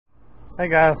Hey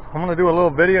guys, I'm going to do a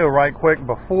little video right quick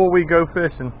before we go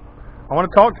fishing. I want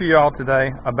to talk to y'all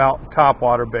today about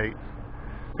topwater baits.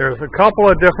 There's a couple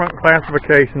of different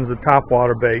classifications of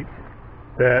topwater baits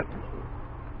that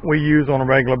we use on a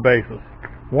regular basis.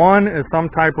 One is some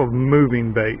type of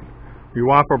moving bait. Your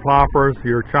whopper ploppers,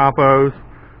 your choppos,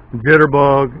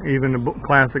 jitterbug, even the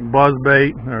classic buzz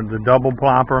bait or the double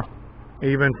plopper,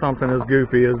 even something as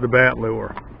goofy as the bat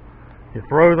lure. You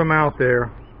throw them out there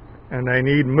and they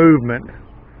need movement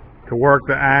to work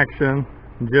the action,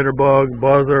 jitterbug,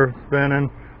 buzzer, spinning,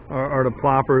 or the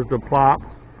ploppers to plop.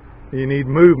 You need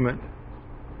movement.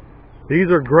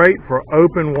 These are great for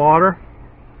open water,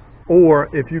 or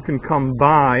if you can come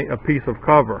by a piece of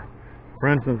cover. For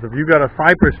instance, if you've got a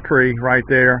cypress tree right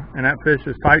there and that fish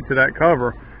is tight to that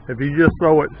cover, if you just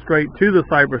throw it straight to the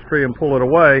cypress tree and pull it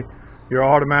away, you're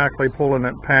automatically pulling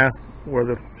it past where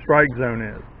the strike zone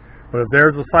is. But if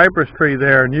there's a cypress tree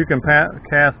there and you can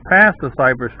cast past the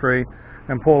cypress tree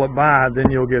and pull it by, then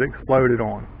you'll get exploded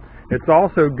on. It's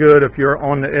also good if you're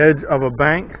on the edge of a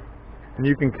bank and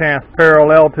you can cast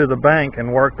parallel to the bank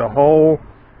and work the whole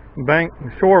bank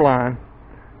shoreline,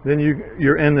 then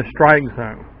you're in the strike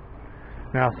zone.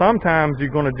 Now sometimes you're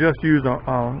going to just use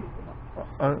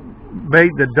a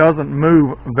bait that doesn't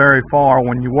move very far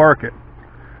when you work it.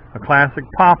 A classic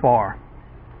pop-ar.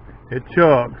 It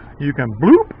chugs. You can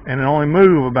bloop and it only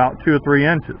move about 2 or 3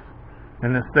 inches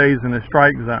and it stays in the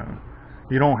strike zone.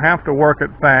 You don't have to work it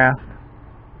fast,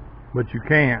 but you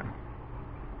can.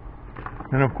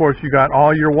 And of course you got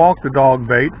all your walk the dog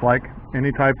baits like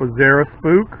any type of Zara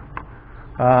spook.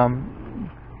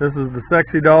 This is the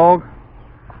sexy dog,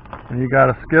 and you got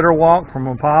a skitter walk from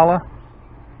Impala.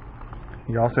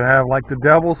 You also have like the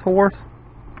devil's horse.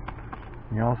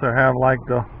 You also have like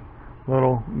the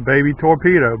little baby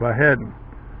torpedo by Heading.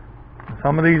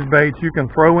 Some of these baits you can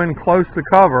throw in close to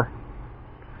cover,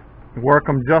 work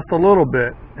them just a little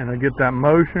bit, and they get that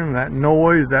motion, that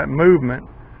noise, that movement,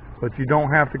 but you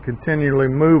don't have to continually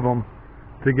move them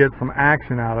to get some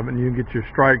action out of it, and you get your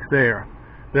strikes there.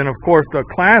 Then of course the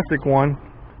classic one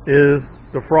is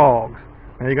the frogs.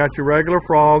 Now you got your regular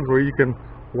frogs where you can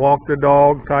walk the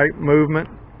dog type movement.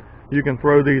 You can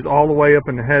throw these all the way up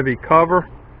in the heavy cover.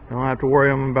 You don't have to worry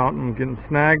about them getting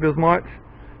snagged as much,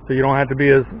 so you don't have to be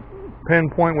as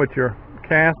pinpoint with your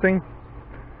casting.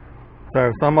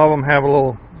 So some of them have a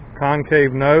little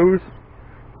concave nose,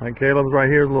 like Caleb's right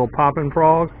here, is a little popping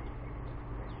frog.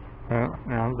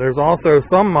 Now there's also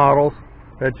some models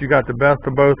that you got the best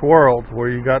of both worlds, where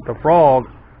you got the frog,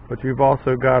 but you've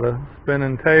also got a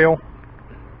spinning tail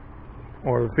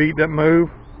or the feet that move,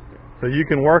 so you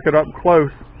can work it up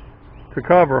close to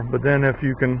cover, but then if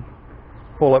you can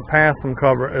pull it past some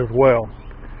cover as well.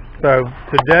 So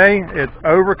today it's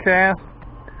overcast.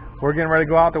 We're getting ready to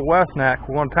go out to West Neck.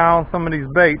 We're going to tie on some of these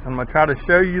baits. I'm going to try to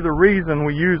show you the reason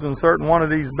we use in certain one of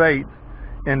these baits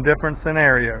in different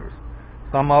scenarios.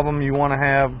 Some of them you want to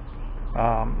have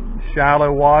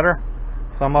shallow water.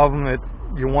 Some of them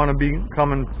you want to be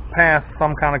coming past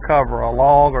some kind of cover, a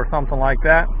log or something like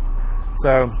that.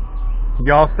 So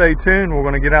y'all stay tuned. We're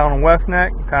going to get out on West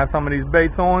Neck, tie some of these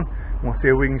baits on, and we'll see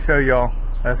if we can show y'all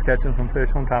us catching some fish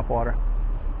on topwater.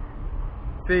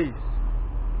 Peace.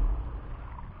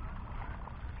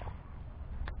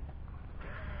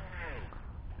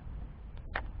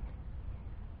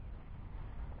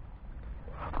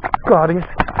 Got him.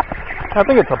 I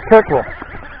think it's a pickerel.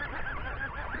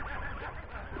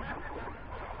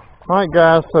 Alright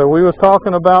guys, so we was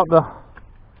talking about the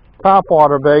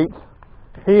topwater baits.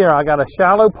 Here I got a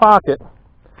shallow pocket,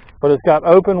 but it's got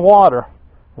open water.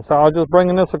 And so I was just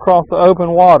bringing this across the open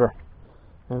water.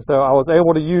 And so I was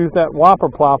able to use that whopper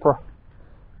plopper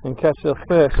and catch this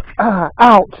fish.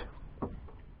 Ouch!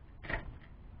 That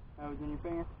was in your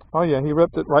finger? Oh yeah, he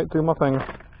ripped it right through my finger.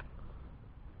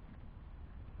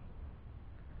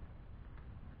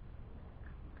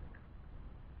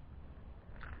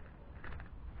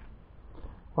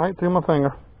 Right through my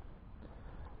finger.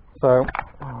 So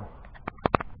I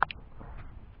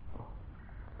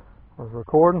was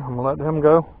recording. I'm gonna let him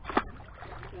go.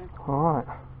 Alright.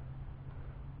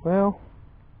 Well,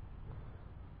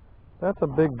 that's a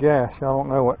big gash. I don't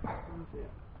know it.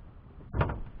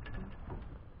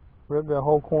 Ripped that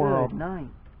whole corner off. Good night.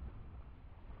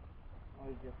 Oh,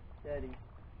 he's just steady.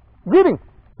 Get him!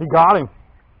 He got him.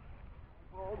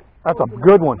 That's a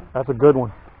good one. That's a good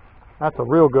one. That's a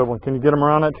real good one. Can you get him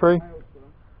around that tree?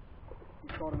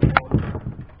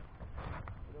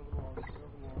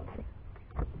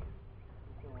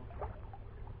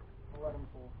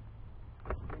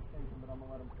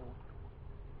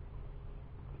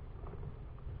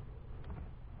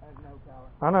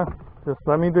 I know. Just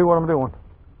let me do what I'm doing.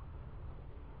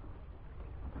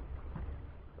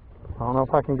 don't know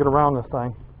if I can get around this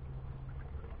thing.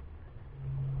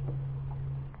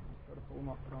 Gotta pull him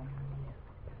up from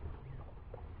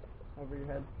over your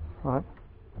head. Alright.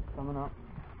 Coming up.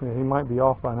 Yeah, he might be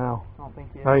off by now. I don't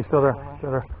think he is. No, he's still there.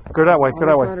 Still there. Go that way. Go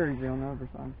that way. On the other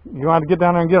side. You want to get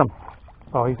down there and get him?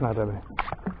 Oh, he's not that big.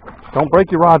 Don't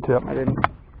break your rod tip. I didn't.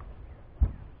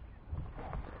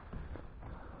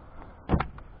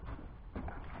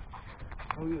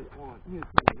 Oh, he was on. He was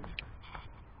crazy.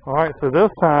 Alright, so this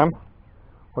time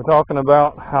we're talking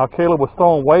about how Caleb was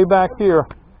throwing way back here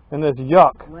in this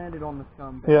yuck. Landed on the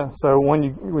scum. Yeah, so when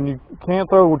you can't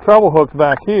throw treble hooks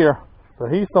back here, so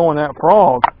he's throwing that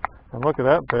frog. And look at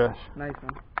that fish. Nice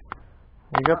one.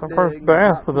 He got Not the first big,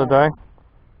 bass not for the small. day.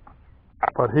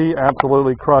 But he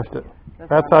absolutely crushed it.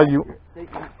 That's how you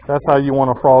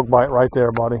want a frog bite right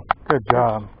there, buddy. Good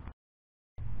job.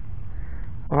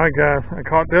 Alright guys, I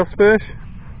caught this fish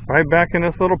right back in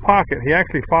this little pocket. He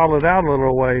actually followed out a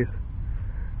little ways.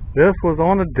 This was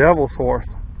on a devil's horse.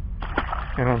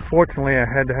 And unfortunately I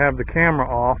had to have the camera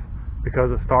off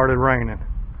because it started raining.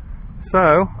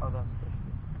 So, Oh, that's good.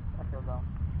 I feel down.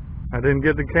 I didn't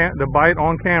get the bite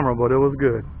on camera, but it was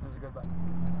good. That was a good bite.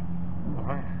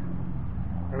 Alright,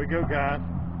 here we go guys.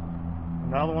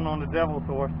 Another one on the devil's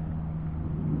horse.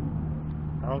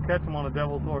 I don't catch him on the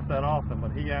devil's horse that often,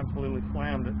 but he absolutely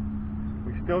slammed it.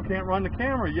 We still can't run the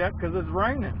camera yet because it's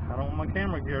raining. I don't want my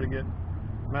camera gear to get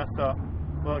messed up.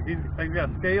 Look, he's got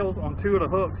scales on 2 of the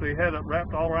hooks, so he had it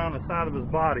wrapped all around the side of his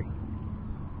body.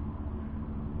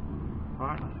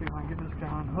 Alright, let's see if I can get this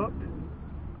guy unhooked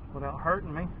without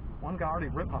hurting me. One guy already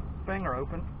ripped my finger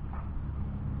open.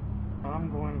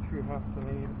 I'm going to have to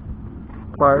need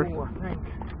Pliers. 4, I think.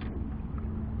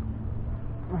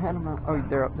 I had them out. Oh,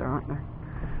 they're up there, aren't they?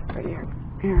 Right here.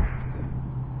 Here.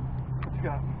 What you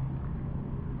got?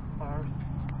 Pliers.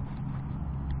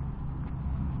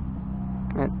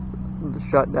 It's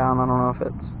shut down. I don't know if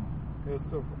it's... It's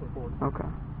still recording. Okay.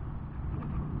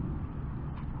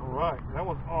 Alright, that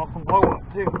was awesome blow up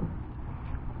too.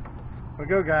 Here we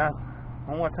go guys.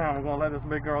 One more time, we're going to let this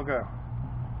big girl go.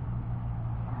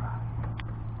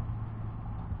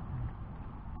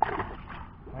 Alright.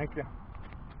 Thank you.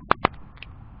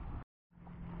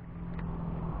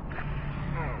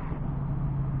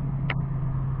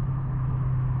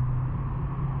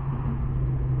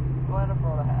 Glad I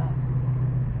brought a hat.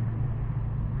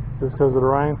 Just because of the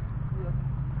rain?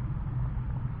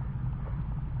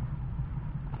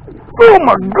 Oh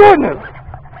my goodness!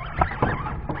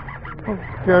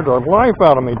 That scared the life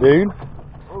out of me, dude.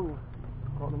 Oh,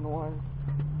 caught in the wire.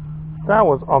 That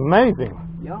was amazing.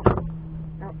 Yep.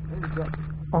 Yep, there's that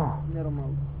Oh, middle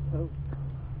mode. Oh.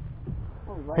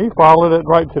 Oh, right. he followed it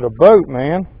right to the boat,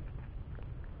 man.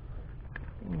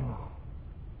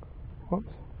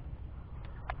 Whoops.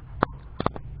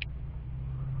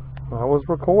 I was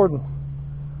recording.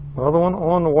 Another one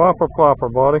on the whopper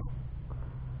plopper, buddy.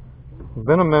 It's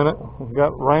been a minute. We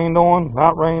got rained on,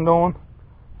 not rained on.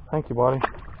 Thank you, buddy.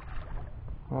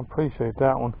 I appreciate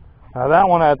that one. Now that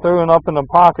one I threw it up in the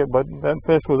pocket, but that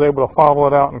fish was able to follow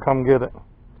it out and come get it.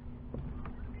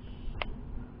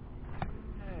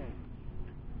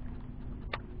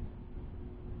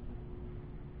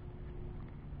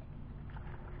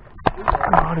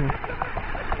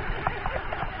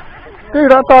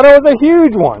 Dude, I thought it was a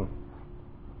huge one.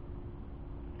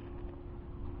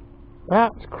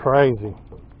 That's crazy. There's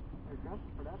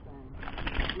nothing for that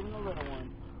thing. Even the little one.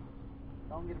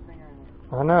 Don't get a finger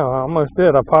in it. I know, I almost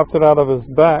did. I popped it out of his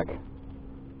back.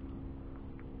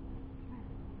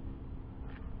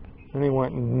 And he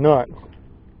went nuts.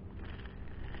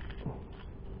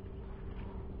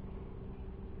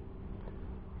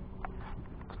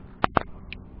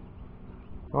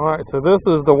 Alright, so this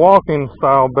is the walking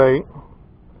style bait.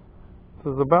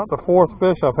 This is about the 4th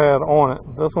fish I've had on it.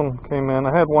 This one came in.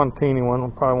 I had one teeny one. I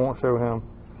probably won't show him.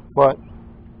 But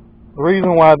the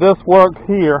reason why this worked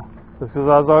here is because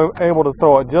I was able to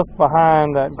throw it just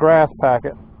behind that grass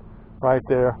packet right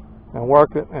there and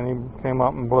worked it, and he came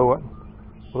up and blew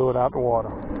it out the water.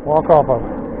 Walk off of it.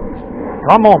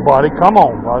 Come on, buddy. Come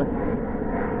on, buddy.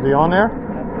 Is he on there?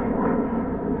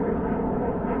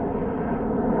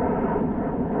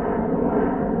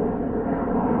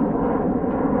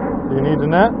 Do you need the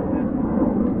net?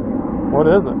 What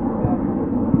is it?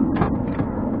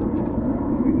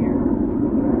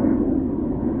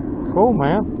 Cool,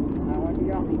 man. Now you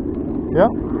got me.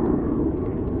 Yep.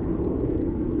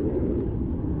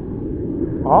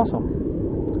 Awesome.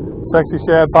 Sexy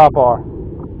shad popeye.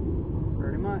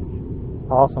 Pretty much.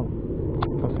 Awesome.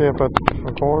 Let's see if it's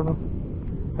recording.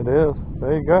 It is.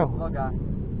 There you go. Little guy.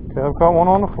 Okay, I've got one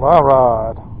on the fly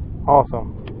rod.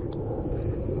 Awesome.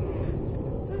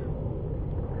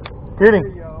 Get him.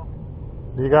 There you go.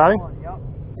 You got him? Yep.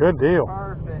 Good deal.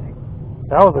 Perfect.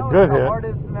 That was a good the hit.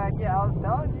 hardest smack. Yeah, I was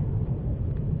telling you.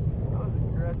 That was an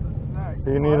aggressive smack. Do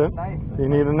you need it? Nice. Do you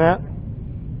need a net?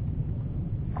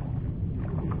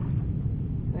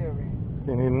 Stay over here.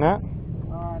 Do you need a net?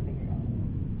 I think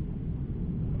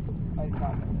I got it. Oh, he's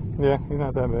not big. Yeah, he's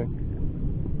not that big.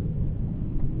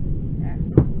 Yeah.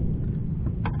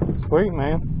 Sweet,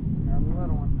 man. Another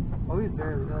little one. Oh, he's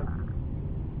very good.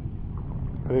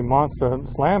 Pretty monster.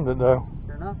 Slammed it though.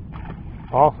 Sure enough.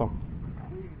 Awesome.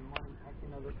 Actually,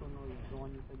 no, this one was the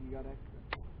one you said you got extra.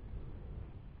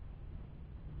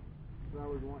 So I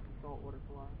was wanting saltwater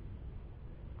fly.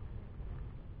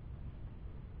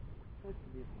 That's a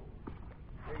beautiful one.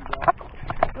 There you go.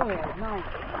 Oh, yeah, nice.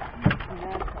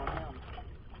 Nice on him.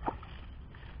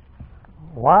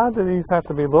 Why do these have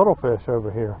to be little fish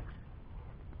over here?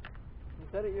 You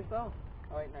said it yourself.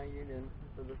 Oh, wait, no, you didn't.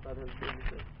 So this side has bigger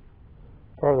fish.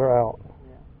 Further out.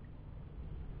 Yeah.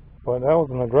 But that was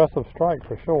an aggressive strike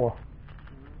for sure.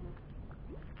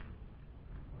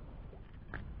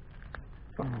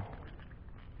 But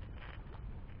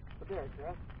they're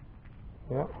aggressive.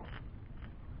 Yep.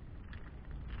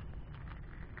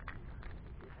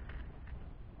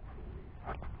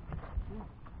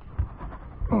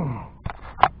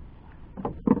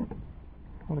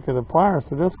 Look at the pliers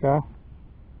to this guy.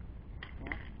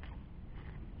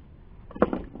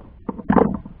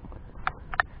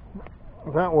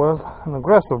 That was an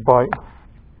aggressive bite.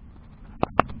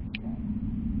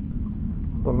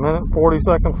 A minute 40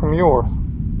 seconds from yours.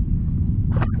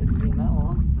 Didn't mean that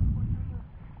long.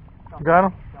 Got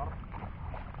him?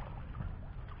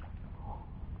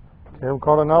 Caleb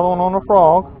caught another one on the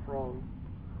frog.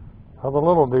 Another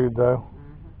little dude though.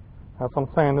 That's what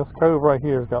I'm saying. This cove right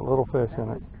here has got little fish in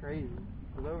it. That's crazy.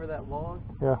 Was over that log.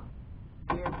 Yeah.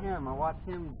 Here's him. I watched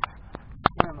him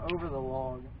over the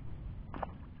log.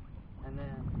 And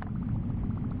then.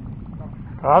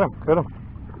 Got him. Good him.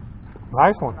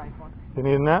 Nice one. Nice one. You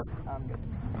need a net? I'm good.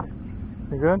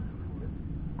 You good?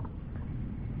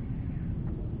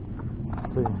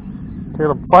 Let's see.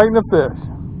 Caleb fighting the fish.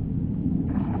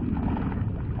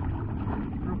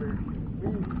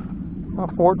 A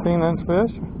 14-inch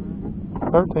fish.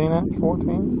 13-inch,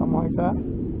 14, something like that.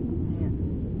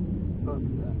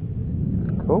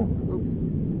 Cool.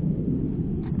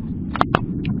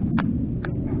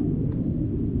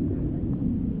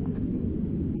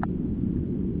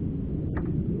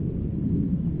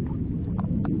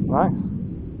 Nice.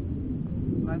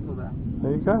 Nice with that.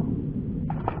 There you go.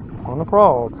 On the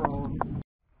frog.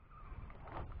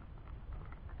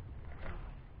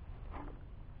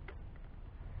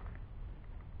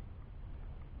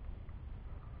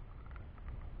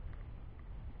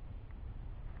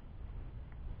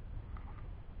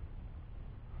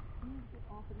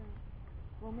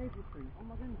 Well, maybe three. Oh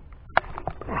my goodness.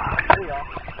 There you go.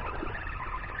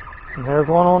 And there's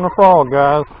one on the frog,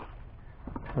 guys.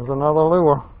 There's another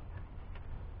lure.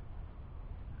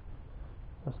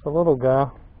 Just a little guy.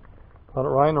 Got it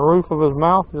right in the roof of his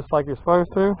mouth, just like you're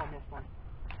supposed to.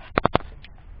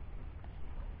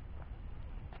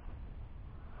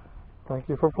 Thank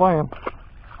you for playing.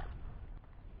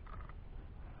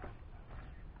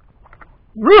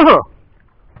 That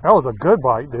was a good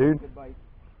bite, dude. Good bite.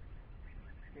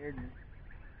 Scared me.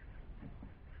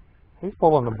 He's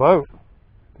pulling the boat.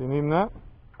 Do you need that?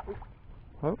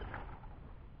 Nope.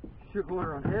 Shook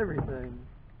water on everything.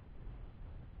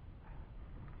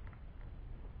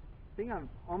 I think I've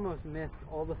almost missed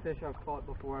all the fish I've caught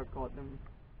before I've caught them.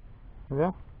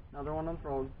 Yeah? Another one on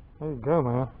frog. There you go,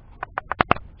 man.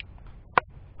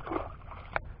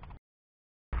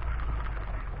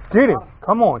 Get him.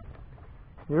 Come on.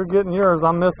 You're getting yours.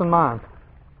 I'm missing mine.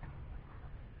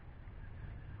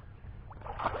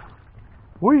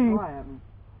 Whee! Fly at me.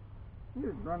 He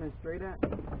was running straight at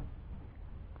me.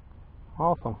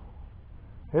 Awesome.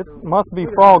 It must be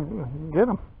frog. Get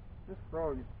him. This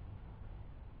frog.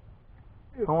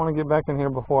 I want to get back in here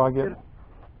before I get.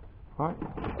 Alright.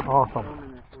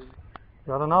 Awesome.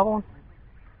 Got another one?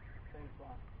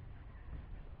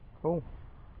 Cool.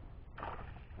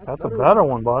 That's a better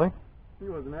one, buddy. He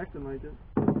wasn't acting like it.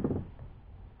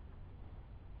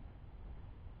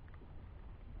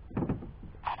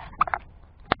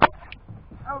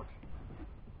 Ouch!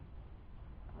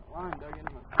 That line dug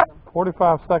into my thumb.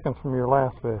 45 seconds from your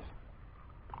last fish.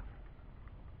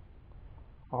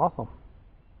 Awesome.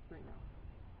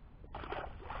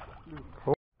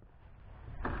 Cool.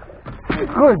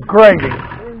 Good gravy.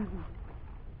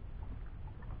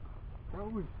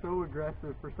 That was so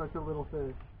aggressive for such a little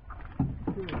fish.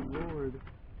 Good lord.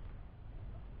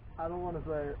 I don't want to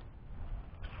say it.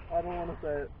 I don't want to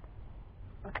say it.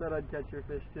 I thought I'd catch your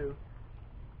fish too.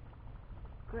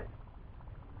 Quit.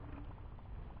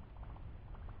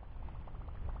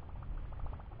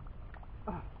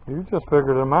 You just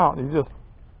figured them out.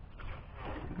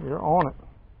 You're on it.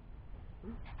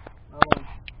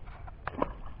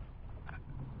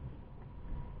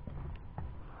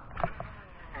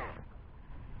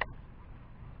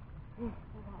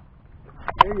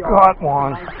 There you Got are.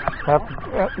 one.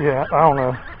 Yeah, I don't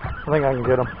know. I think I can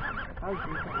get him.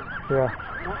 Yeah.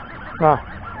 No.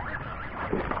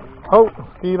 Oh,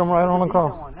 skied him right on the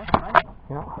cross.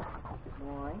 Yeah.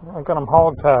 I got him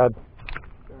hog tied.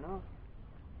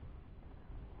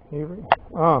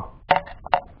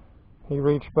 He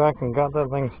reached back and got that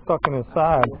thing stuck in his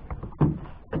side.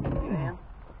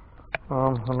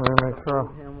 Let me make sure.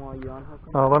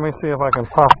 Let me see if I can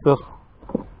pop this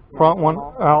front one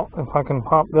out. If I can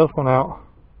pop this one out.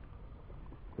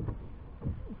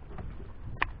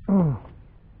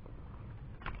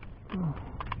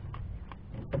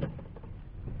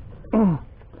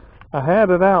 I had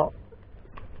it out.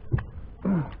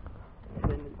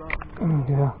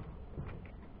 Yeah.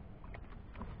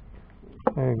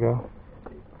 There you go.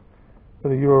 But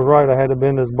you were right, I had to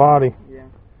bend his body. Yeah.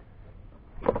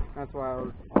 That's why I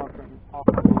was offering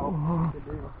to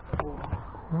do it.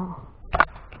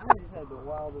 I just had the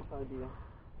wildest idea,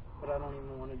 but I don't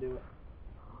even want to do it.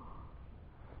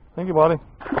 Thank you, buddy.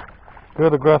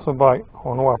 Good aggressive bite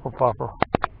on the whopper plopper.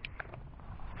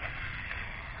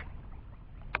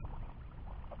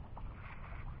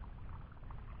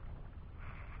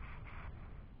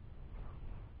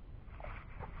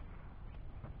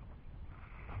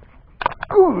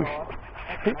 Ooh,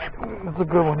 that's a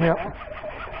good one, yep.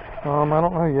 I don't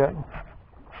know yet.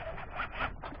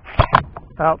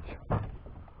 Ouch.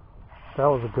 That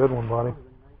was a good one, buddy.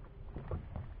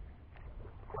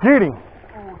 Get him!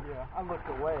 Oh yeah, I looked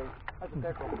away. That's a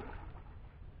pickerel.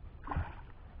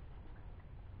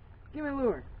 Give me a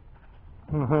lure.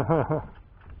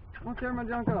 Don't tear my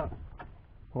junk up.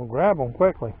 Well, grab him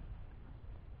quickly.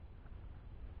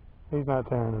 He's not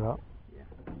tearing it up. Yeah.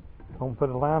 Don't put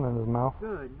a line in his mouth.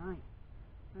 Good, nice.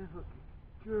 That hook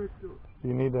is good. Do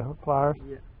you need the pliers?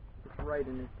 Yeah. It's right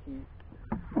in his teeth.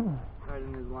 Right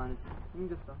in his line of teeth. You can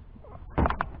just stop.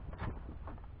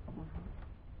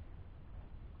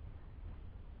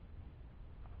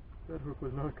 That hook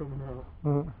was not coming out.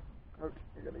 Okay,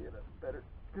 I gotta get it better.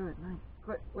 Good, nice.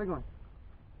 Quick, wiggle him.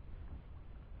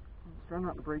 Try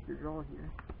not to break your jaw here.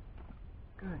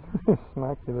 Good.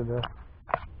 Smacked you to death.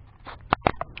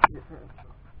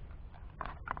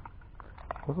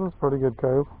 This is a pretty good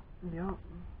cove. Yep.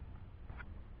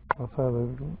 That's how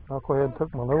the knucklehead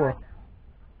took my lure.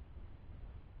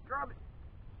 Drop it.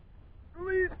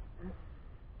 Release.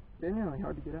 Genuinely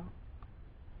hard to get out.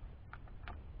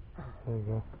 There you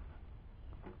go.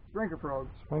 Sprinkler frog.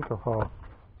 Sprinkler frog.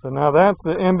 So now that's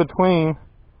the in-between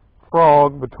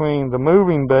frog between the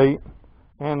moving bait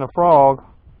and the frog.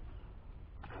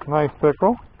 Nice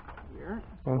pickerel. Here.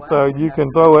 And so you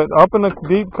can throw it up in the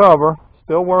deep cover,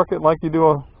 still work it like you do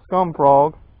a scum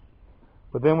frog,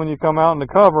 but then when you come out in the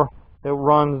cover, it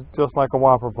runs just like a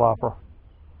whopper plopper.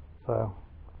 So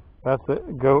that's the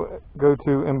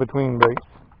go-to in-between bait.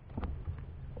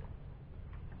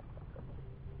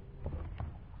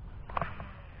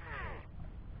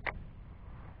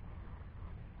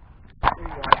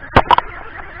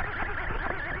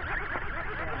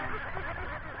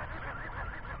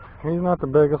 He's not the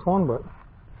biggest one, but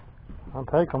I'll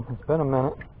take him. It's been a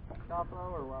minute.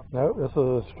 Chapo or whopper? Nope, this is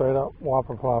a straight up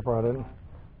whopper plopper. I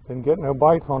didn't get no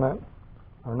bites on it,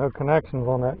 or no connections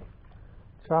on that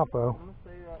Chapo. I'm going to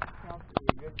say that counts as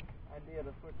a good idea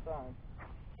to switch sides.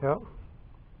 Yep.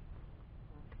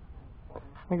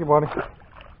 Thank you, buddy.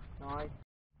 Nice.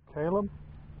 Caleb?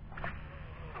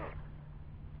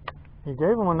 You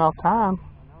gave him enough time.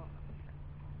 I know.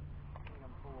 I think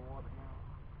I'm full of water now.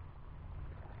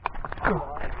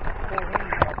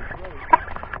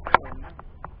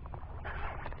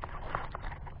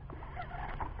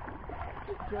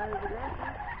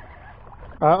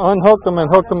 I unhooked him and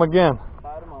hooked him again.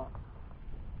 Bite him up.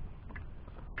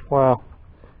 Wow.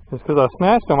 Just because I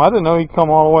snatched him, I didn't know he'd come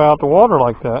all the way out the water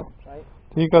like that. Right?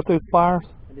 Do you got these pliers?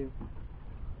 I do.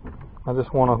 I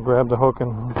just want to grab the hook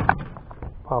and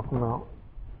pop them out.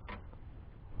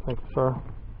 Thank you, sir.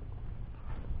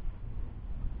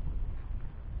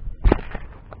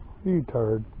 You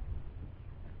turd.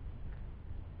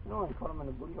 No, I caught him in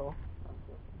a booty hole.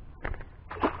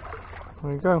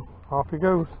 There you go. Off he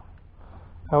goes.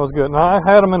 That was good. Now, I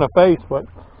had him in the face, but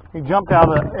he jumped out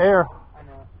of the air I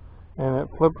know. and it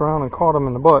flipped around and caught him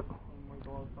in the butt.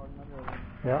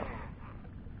 Yeah.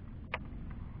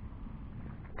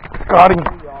 Got him.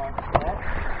 There you are.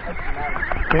 That's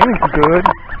nice. Danny's good.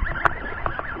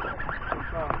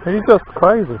 He's just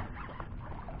crazy.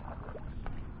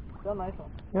 Still a nice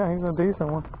one. Yeah, he's a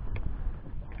decent one.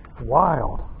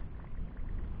 Wild.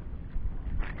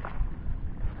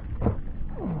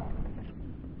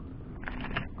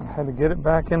 I had to get it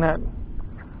back in that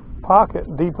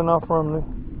pocket deep enough for him to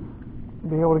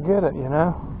be able to get it, you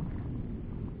know.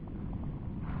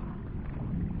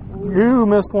 You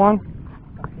missed one.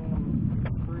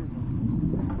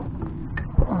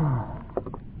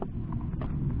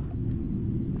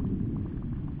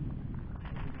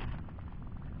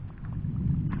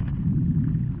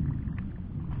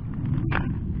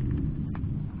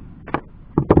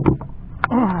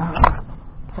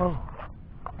 Oh.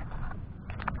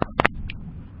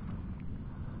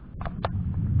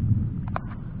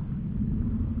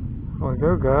 There we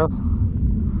go, guys.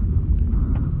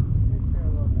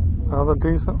 Another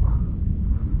decent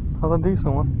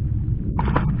one.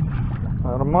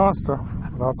 Not a monster,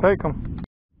 but I'll take him.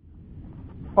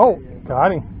 Oh,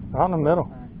 got him. Out in the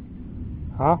middle.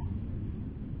 Huh?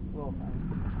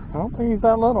 I don't think he's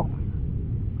that little.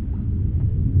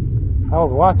 I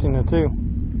was watching it too.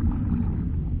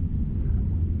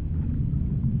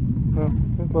 Yeah,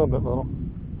 he's a little bit little.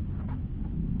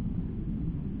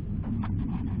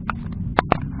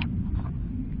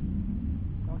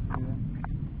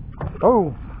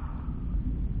 Oh!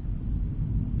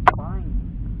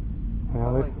 Yeah,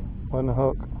 this wasn't a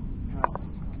hook.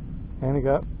 And he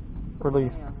got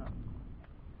released.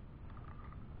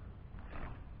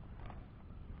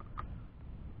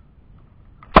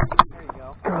 There you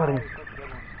go. Got him.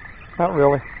 Not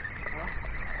really.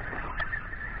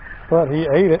 But he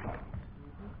ate it.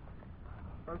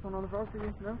 First one on the frog for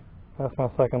you? No? That's my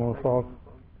second one, frog.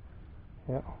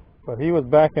 Yeah. But he was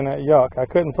back in that yuck. I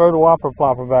couldn't throw the whopper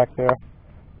flopper back there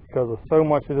because of so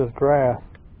much of this grass.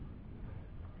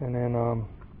 And then,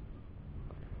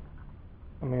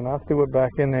 I mean, I threw it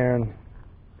back in there and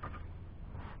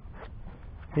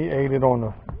he ate it on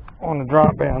the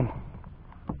drop down.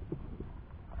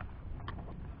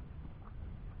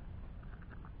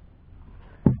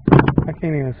 I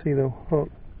can't even see the hook.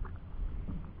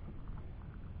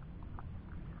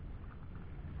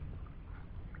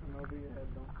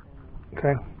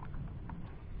 Okay.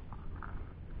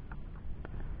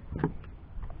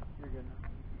 You're good now.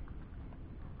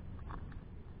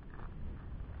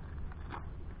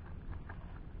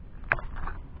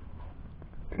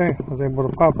 Okay, I was able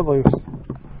to pop it loose.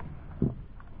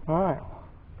 Alright.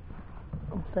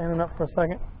 I'm standing up for a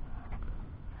second.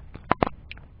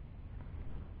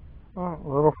 Alright,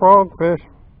 little frogfish.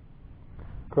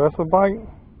 Aggressive bite.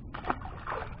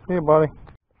 See you, buddy.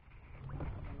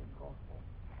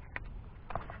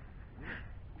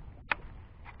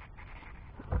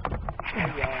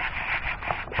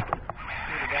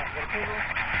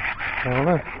 I don't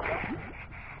know.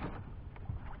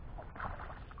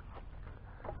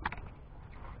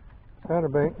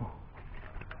 Chatterbait.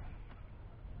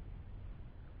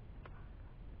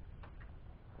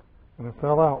 And it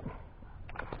fell out.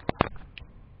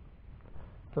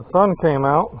 The sun came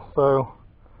out, so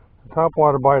the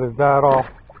topwater bite has died off.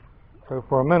 So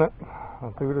for a minute, I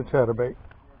threw the chatterbait.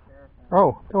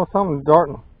 Oh, there was something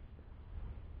darting.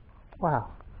 Wow.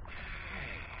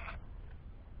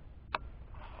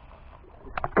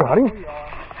 Got him.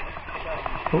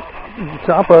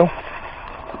 Chapo.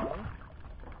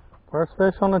 First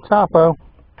fish on the Chapo.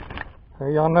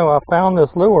 Hey, y'all know I found this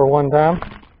lure one time.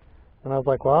 And I was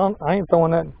like, well, I ain't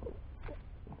throwing that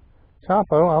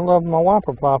Chapo. I love my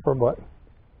whopper plopper, but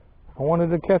I wanted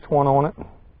to catch one on it.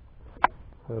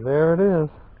 So there it is.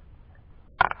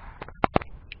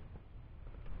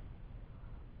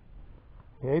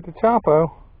 He ate the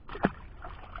Chapo.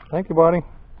 Thank you, buddy.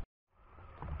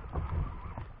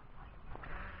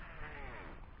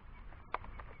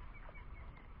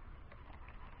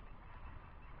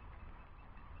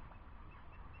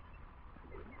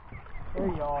 There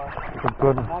you are.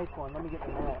 Good. Nice one. Let me get the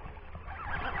net.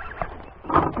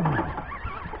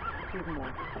 Here's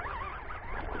more.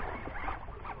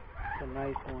 It's a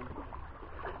nice one.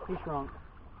 He shrunk.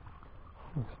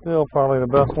 Still probably the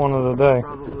best one of the day.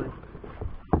 Probably.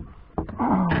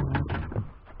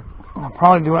 I'll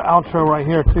probably do an outro right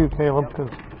here too, Caleb, because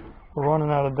we're running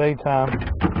out of daytime.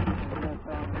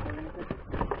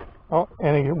 Oh,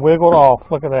 and he wiggled off.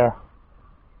 Look at there.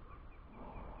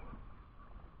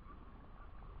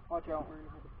 Watch out.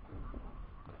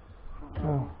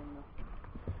 Oh.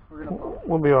 We're gonna fall.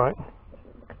 We'll be alright.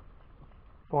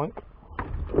 Boink.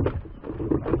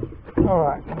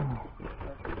 Alright.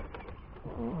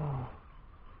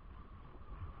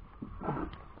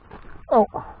 Oh.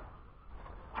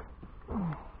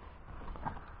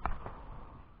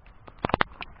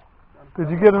 Did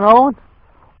you get another one?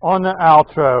 On the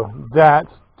outro.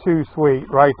 That's too sweet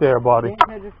right there, buddy. Can't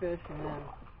catch a fish and then...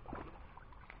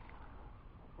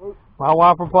 My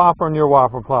whopper plopper and your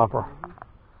whopper plopper.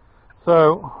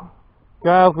 So,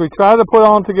 guys, we tried to put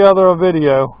on together a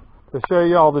video to show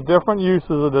you all the different uses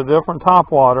of the different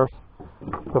topwaters.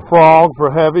 The frogs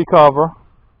for heavy cover.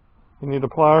 You need the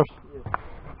pliers?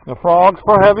 The frogs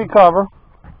for heavy cover.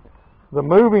 The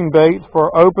moving baits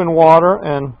for open water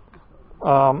and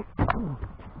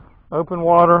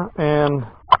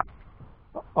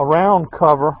around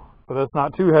cover, but it's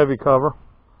not too heavy cover.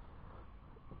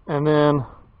 And then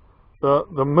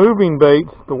the moving baits,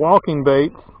 the walking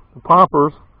baits, the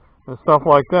poppers, and stuff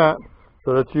like that,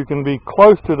 so that you can be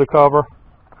close to the cover,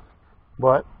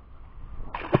 but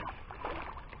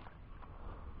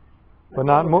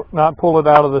not pull it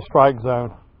out of the strike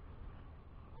zone.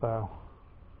 So,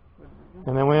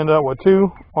 and then we end up with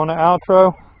 2 on the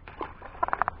outro.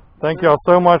 Thank y'all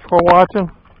so much for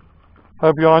watching.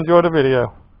 Hope y'all enjoyed the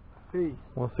video. Peace.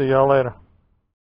 We'll see y'all later.